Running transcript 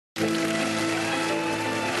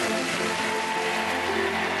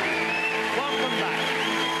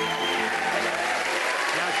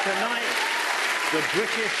The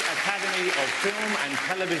British Academy of Film and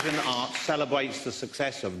Television Arts celebrates the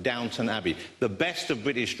success of Downton Abbey, the best of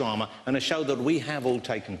British drama, and a show that we have all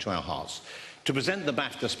taken to our hearts. To present the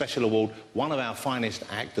BAFTA Special Award, one of our finest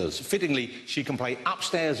actors. Fittingly, she can play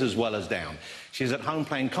upstairs as well as down. She's at home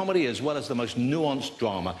playing comedy as well as the most nuanced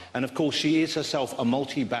drama. And, of course, she is herself a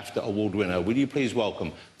multi-BAFTA Award winner. Will you please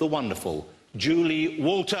welcome the wonderful Julie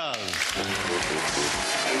Walters.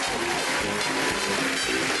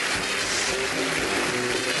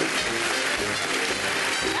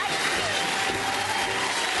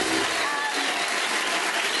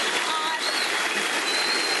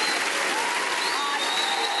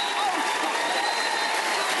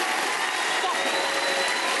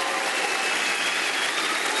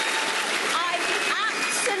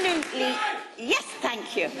 Yes,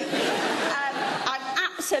 thank you. I'm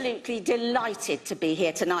absolutely delighted to be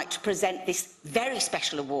here tonight to present this very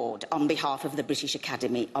special award on behalf of the British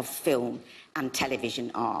Academy of Film and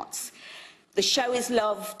Television Arts. The show is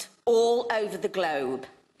loved all over the globe,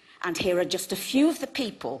 and here are just a few of the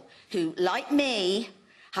people who, like me,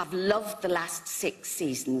 have loved the last 6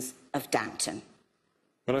 seasons of Downton.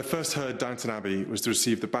 When I first heard Downton Abbey was to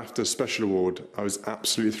receive the BAFTA Special Award, I was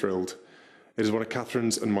absolutely thrilled. It is one of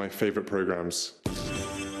Catherine's and my favourite programmes. A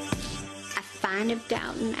fan of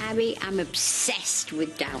Downton Abbey. I'm obsessed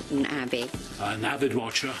with Downton Abbey. An avid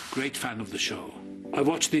watcher, great fan of the show. I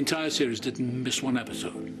watched the entire series, didn't miss one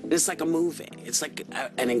episode. It's like a movie. It's like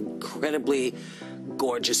an incredibly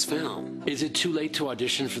gorgeous film. Is it too late to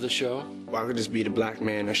audition for the show? I could just be the black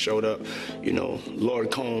man that showed up, you know,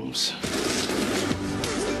 Lord Combs.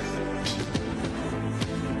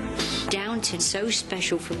 Downton's so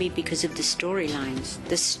special for me because of the storylines.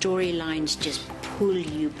 The storylines just pull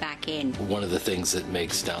you back in. One of the things that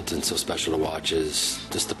makes Downton so special to watch is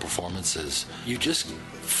just the performances. You just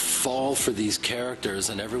fall for these characters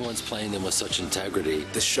and everyone's playing them with such integrity.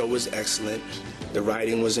 The show was excellent. The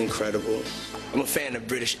writing was incredible. I'm a fan of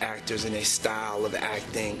British actors and their style of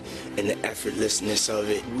acting and the effortlessness of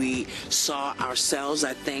it. We saw ourselves,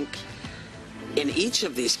 I think, in each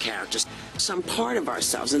of these characters, some part of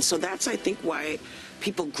ourselves. And so that's, I think, why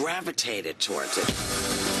people gravitated towards it.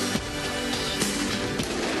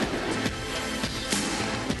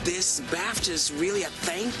 This BAFTA is really a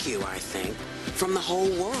thank you, I think, from the whole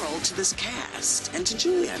world to this cast and to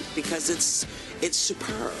Julian, because it's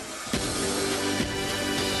superb.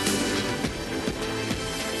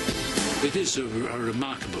 It is a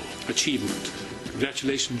remarkable achievement.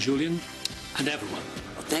 Congratulations, Julian, and everyone.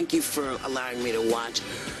 Thank you for allowing me to watch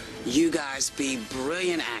you guys be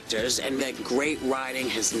brilliant actors, and that great writing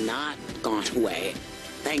has not gone away.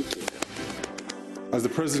 Thank you. As the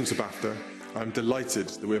president of BAFTA, I'm delighted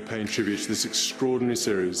that we're paying tribute to this extraordinary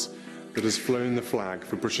series that has flown the flag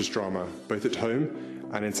for British drama, both at home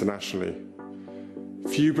and internationally.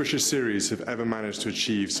 Few British series have ever managed to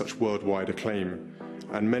achieve such worldwide acclaim,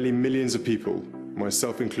 and many millions of people,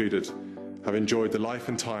 myself included, have enjoyed the life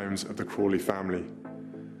and times of the Crawley family.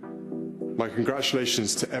 My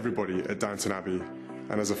congratulations to everybody at Downton Abbey,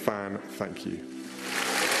 and as a fan, thank you.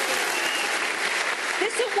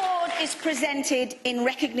 This award is presented in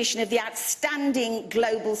recognition of the outstanding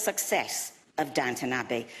global success of Downton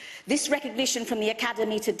Abbey. This recognition from the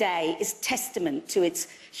Academy today is testament to its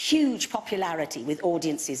huge popularity with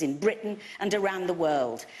audiences in Britain and around the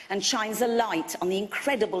world, and shines a light on the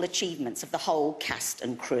incredible achievements of the whole cast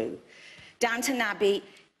and crew. Downton Abbey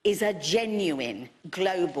is a genuine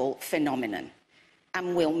global phenomenon,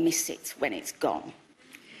 and we'll miss it when it's gone.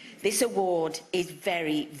 This award is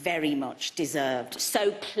very, very much deserved.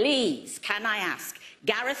 So please, can I ask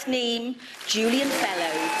Gareth Neame, Julian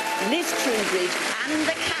Fellows, Liz Trowbridge and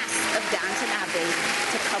the cast of Downton Abbey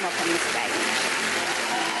to come up on the stage.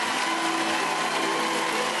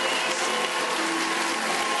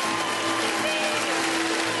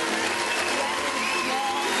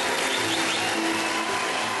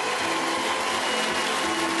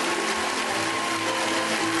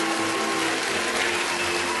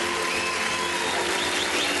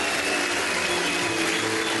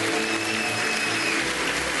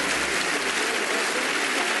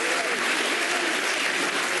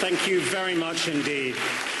 Thank you very much indeed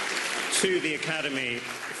to the Academy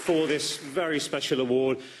for this very special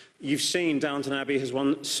award. You've seen Downton Abbey has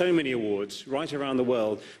won so many awards right around the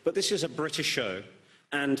world, but this is a British show.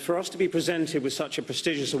 And for us to be presented with such a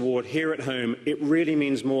prestigious award here at home, it really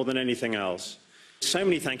means more than anything else. So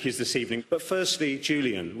many thank yous this evening. But firstly,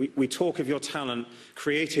 Julian, we talk of your talent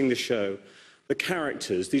creating the show, the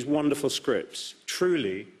characters, these wonderful scripts.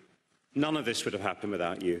 Truly, none of this would have happened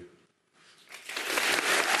without you.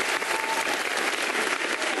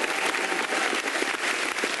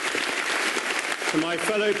 To my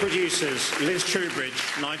fellow producers, Liz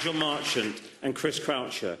Trubridge, Nigel Marchant and Chris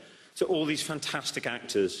Croucher, to all these fantastic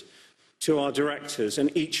actors, to our directors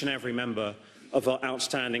and each and every member of our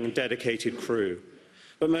outstanding and dedicated crew.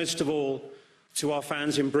 But most of all, to our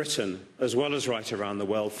fans in Britain, as well as right around the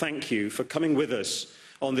world, thank you for coming with us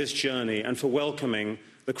on this journey and for welcoming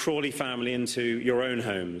the Crawley family into your own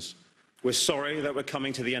homes. We're sorry that we're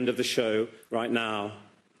coming to the end of the show right now,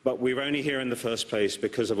 but we were only here in the first place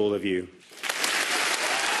because of all of you.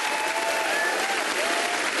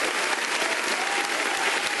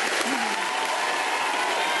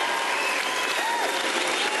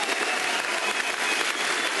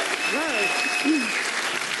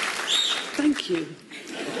 Thank you.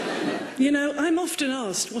 You know, I'm often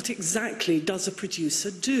asked, what exactly does a producer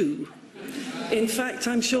do? In fact,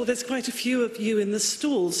 I'm sure there's quite a few of you in the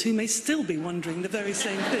stalls who may still be wondering the very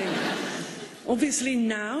same thing. Obviously,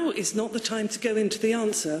 now is not the time to go into the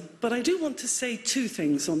answer, but I do want to say two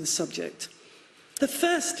things on the subject. The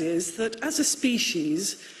first is that, as a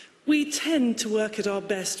species, we tend to work at our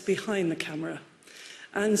best behind the camera.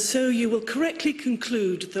 And so you will correctly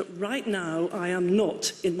conclude that right now I am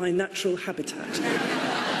not in my natural habitat.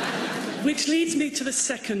 Which leads me to the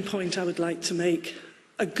second point I would like to make.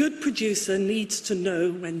 A good producer needs to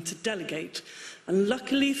know when to delegate. And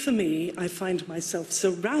luckily for me, I find myself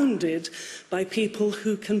surrounded by people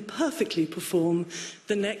who can perfectly perform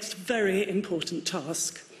the next very important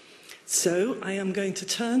task. So I am going to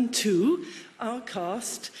turn to our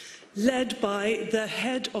cast, led by the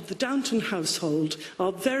head of the Downton household,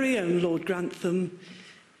 our very own Lord Grantham,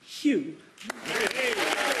 Hugh.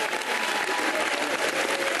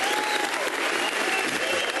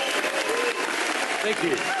 Thank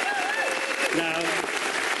you. Now,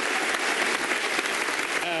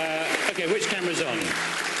 okay, which camera's on?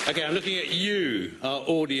 Okay, I'm looking at you, our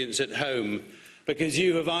audience at home, because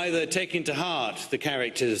you have either taken to heart the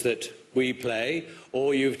characters that we play,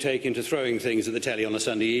 or you've taken to throwing things at the telly on a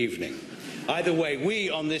Sunday evening. Either way, we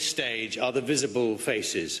on this stage are the visible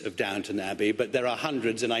faces of Downton Abbey, but there are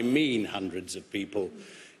hundreds, and I mean hundreds, of people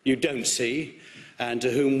you don't see, and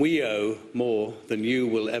to whom we owe more than you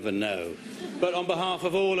will ever know. But on behalf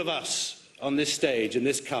of all of us on this stage and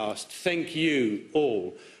this cast, thank you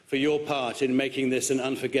all for your part in making this an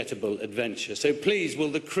unforgettable adventure. So please,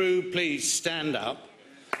 will the crew please stand up?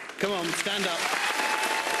 Come on, stand up.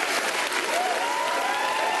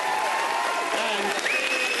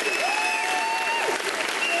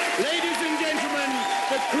 Ladies and gentlemen,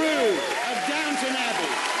 the crew of Downton Abbey.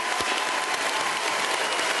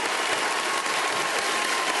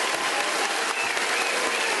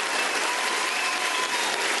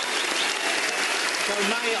 So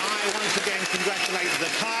may I once again congratulate the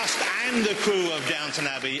cast and the crew of Downton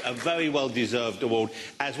Abbey, a very well-deserved award.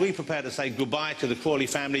 As we prepare to say goodbye to the Crawley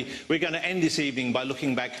family, we're going to end this evening by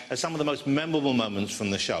looking back at some of the most memorable moments from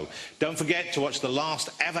the show. Don't forget to watch the last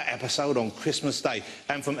ever episode on Christmas Day.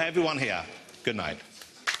 And from everyone here, good night.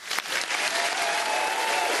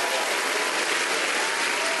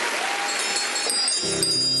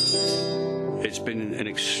 It's been an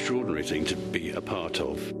extraordinary thing to be a part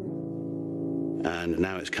of. And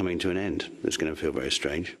now it's coming to an end. It's going to feel very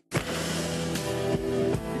strange. I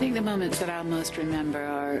think the moments that I'll most remember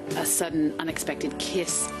are a sudden, unexpected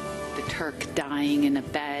kiss, the Turk dying in a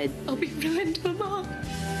bed. I'll be ruined, Mama.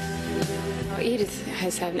 Oh, Edith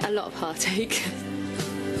has had a lot of heartache.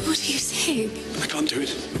 What are you saying? I can't do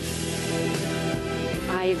it.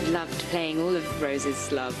 I've loved playing all of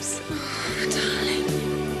Rose's loves. Oh, darling.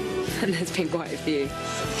 And there's been quite a few.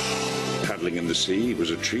 Paddling in the sea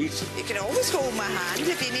was a treat. You can always hold my hand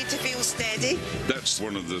if you need to feel steady. That's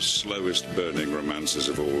one of the slowest burning romances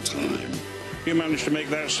of all time. You managed to make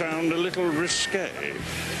that sound a little risque.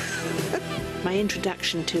 My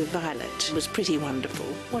introduction to Violet was pretty wonderful.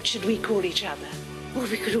 What should we call each other? Well,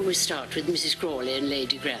 we could always start with Mrs. Crawley and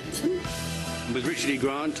Lady Grantham. With Richard E.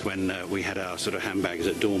 Grant, when we had our sort of handbags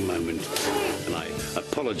at dawn moment, and I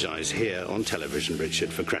apologise here on television,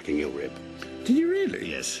 Richard, for cracking your rib. Did you really?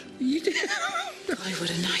 Yes. You did? God,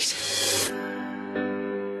 what a night.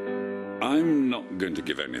 I'm not going to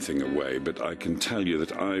give anything away, but I can tell you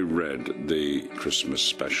that I read the Christmas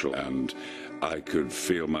special and I could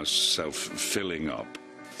feel myself filling up.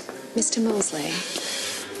 Mr. Molesley.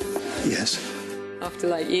 Yes? After,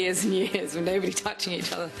 like, years and years of nobody touching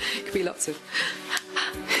each other, it could be lots of...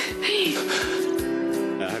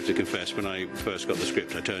 I have to confess, when I first got the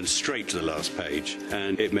script, I turned straight to the last page,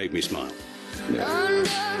 and it made me smile. Yeah.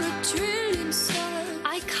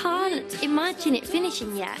 I can't imagine it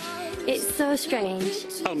finishing yet. It's so strange.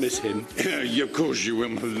 I'll miss him. Of course you will,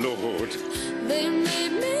 my lord. They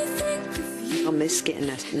made me think of you. I'll miss getting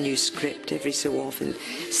a new script every so often,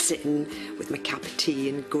 sitting with my cup of tea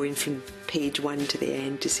and going from page 1 to the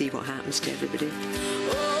end to see what happens to everybody.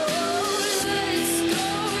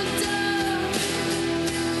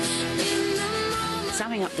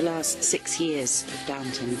 Summing up the last 6 years of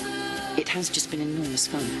Downton, it has just been enormous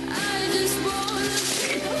fun. I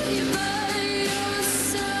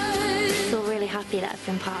feel really happy that I've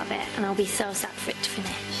been part of it, and I'll be so sad for it to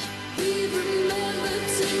finish.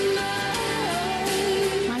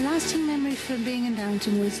 My lasting memory from being in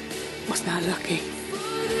Downton was not lucky.